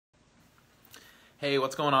Hey,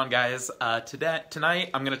 what's going on, guys?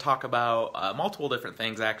 Tonight I'm going to talk about multiple different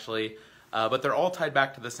things, actually, but they're all tied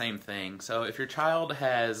back to the same thing. So if your child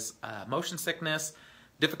has motion sickness,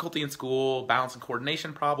 difficulty in school, balance and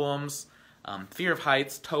coordination problems, fear of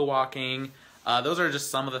heights, toe walking, those are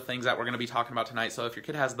just some of the things that we're going to be talking about tonight. So if your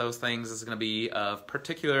kid has those things, this is going to be of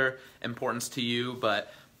particular importance to you.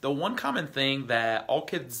 But the one common thing that all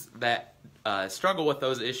kids that struggle with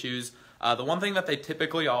those issues, the one thing that they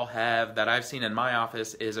typically all have that I've seen in my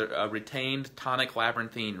office is a retained tonic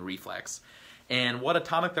labyrinthine reflex. And what a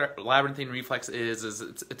tonic labyrinthine reflex is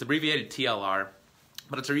it's abbreviated TLR,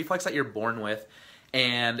 but it's a reflex that you're born with,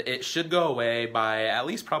 and it should go away by at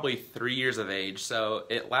least probably 3 years of age. So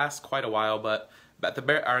it lasts quite a while, but at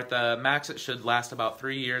the max it should last about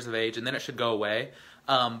 3 years of age, and then it should go away.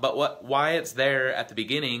 But why it's there at the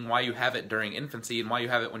beginning, why you have it during infancy, and why you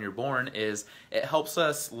have it when you're born is it helps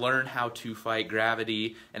us learn how to fight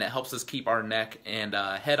gravity, and it helps us keep our neck and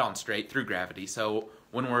head on straight through gravity. So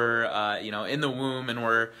when we're in the womb, and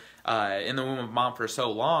we're in the womb of mom for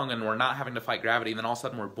so long, and we're not having to fight gravity, and then all of a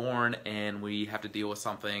sudden we're born and we have to deal with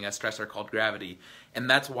something, a stressor called gravity. And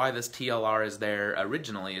that's why this TLR is there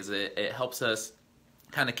originally, is it helps us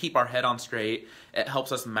kind of keep our head on straight. It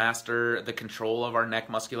helps us master the control of our neck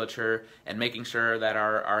musculature and making sure that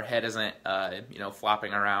our head isn't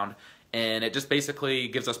flopping around. And it just basically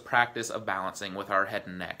gives us practice of balancing with our head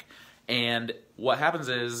and neck. And what happens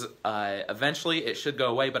is eventually it should go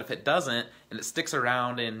away, but if it doesn't and it sticks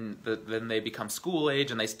around and then they become school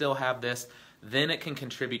age and they still have this, then it can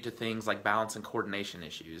contribute to things like balance and coordination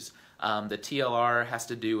issues. The TLR has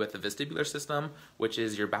to do with the vestibular system, which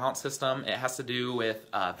is your balance system. It has to do with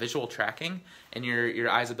visual tracking and your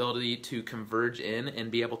eye's ability to converge in and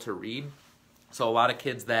be able to read. So a lot of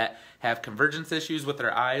kids that have convergence issues with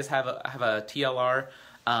their eyes have a TLR.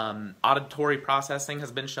 Auditory processing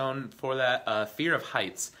has been shown for that. Fear of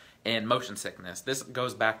heights and motion sickness. This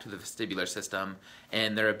goes back to the vestibular system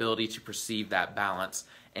and their ability to perceive that balance.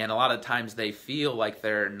 And a lot of times they feel like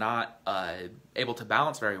they're not able to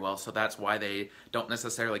balance very well, so that's why they don't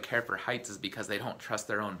necessarily care for heights, is because they don't trust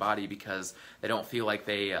their own body, because they don't feel like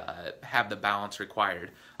they have the balance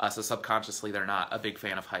required. So subconsciously they're not a big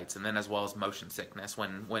fan of heights. And then as well as motion sickness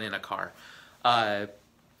when in a car.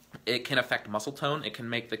 It can affect muscle tone. It can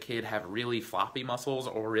make the kid have really floppy muscles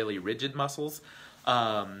or really rigid muscles.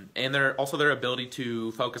 And their ability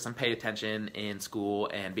to focus and pay attention in school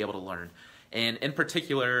and be able to learn. And in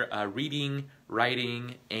particular, reading,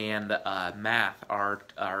 writing, and math are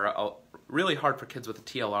really hard for kids with a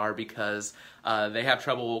TLR, because they have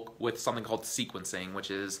trouble with something called sequencing,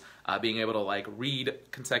 which is being able to read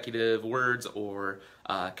consecutive words or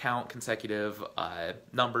count consecutive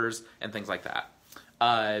numbers and things like that.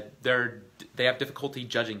 They have difficulty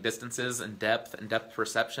judging distances and depth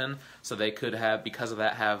perception, so they could have, because of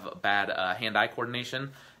that, have bad hand-eye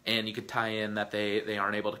coordination. And you could tie in that they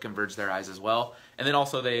aren't able to converge their eyes as well. And then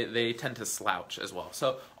also they tend to slouch as well.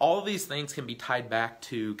 So all of these things can be tied back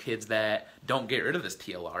to kids that don't get rid of this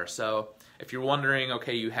TLR. So if you're wondering,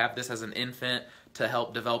 okay, you have this as an infant to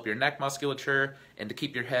help develop your neck musculature and to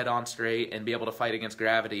keep your head on straight and be able to fight against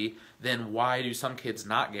gravity, then why do some kids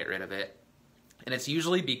not get rid of it? And it's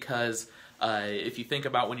usually because if you think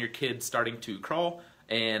about when your kid's starting to crawl,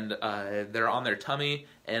 and they're on their tummy,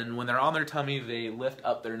 and when they're on their tummy they lift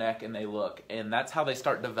up their neck and they look, and that's how they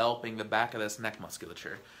start developing the back of this neck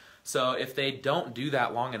musculature. So if they don't do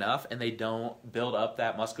that long enough and they don't build up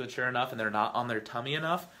that musculature enough and they're not on their tummy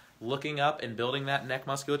enough, looking up and building that neck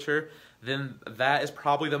musculature, then that is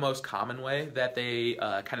probably the most common way that they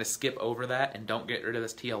kind of skip over that and don't get rid of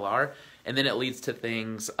this TLR, and then it leads to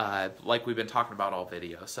things like we've been talking about all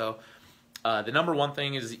video. So the number one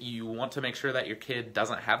thing is you want to make sure that your kid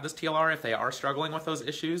doesn't have this TLR if they are struggling with those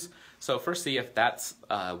issues. So first see if that's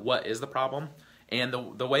what is the problem. And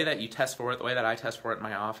the way that you test for it, the way that I test for it in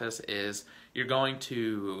my office, is you're going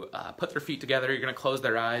to put their feet together, you're going to close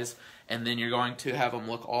their eyes, and then you're going to have them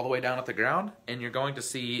look all the way down at the ground, and you're going to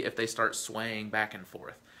see if they start swaying back and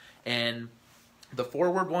forth. And the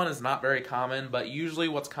forward one is not very common, but usually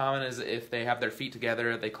what's common is if they have their feet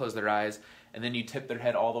together, they close their eyes, and then you tip their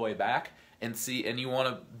head all the way back and see, and you want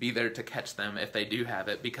to be there to catch them if they do have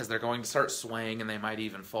it, because they're going to start swaying and they might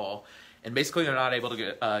even fall. And basically they're not able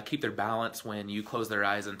to keep their balance when you close their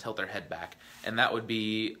eyes and tilt their head back. And that would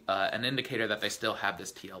be an indicator that they still have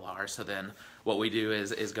this TLR. So then what we do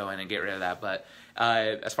is go in and get rid of that. But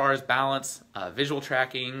as far as balance, visual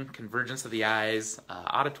tracking, convergence of the eyes,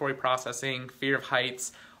 auditory processing, fear of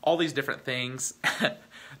heights, all these different things.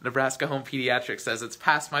 Nebraska Home Pediatrics says it's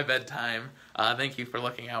past my bedtime. Thank you for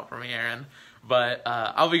looking out for me, Aaron. But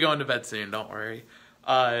I'll be going to bed soon, don't worry.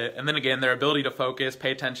 And then again, their ability to focus,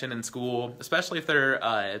 pay attention in school, especially if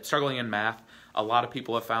they're struggling in math. A lot of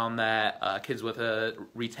people have found that kids with a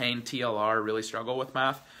retained TLR really struggle with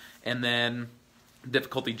math. And then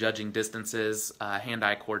difficulty judging distances,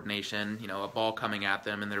 hand-eye coordination, a ball coming at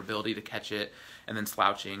them and their ability to catch it, and then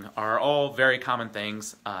slouching are all very common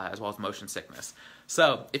things, as well as motion sickness.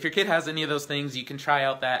 So if your kid has any of those things, you can try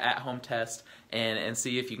out that at-home test and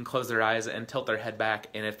see if you can close their eyes and tilt their head back,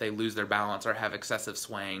 and if they lose their balance or have excessive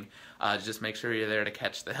swaying, just make sure you're there to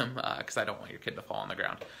catch them, because I don't want your kid to fall on the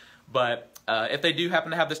ground. But if they do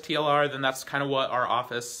happen to have this TLR, then that's kind of what our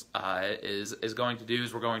office is going to do,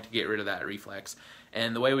 is we're going to get rid of that reflex.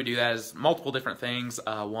 And the way we do that is multiple different things.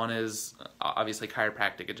 One is obviously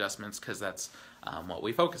chiropractic adjustments, because that's what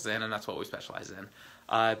we focus in and that's what we specialize in.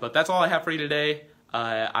 But that's all I have for you today.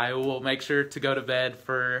 I will make sure to go to bed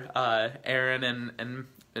for Erin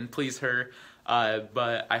and please her.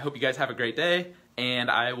 But I hope you guys have a great day, and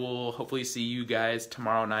I will hopefully see you guys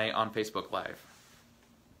tomorrow night on Facebook Live.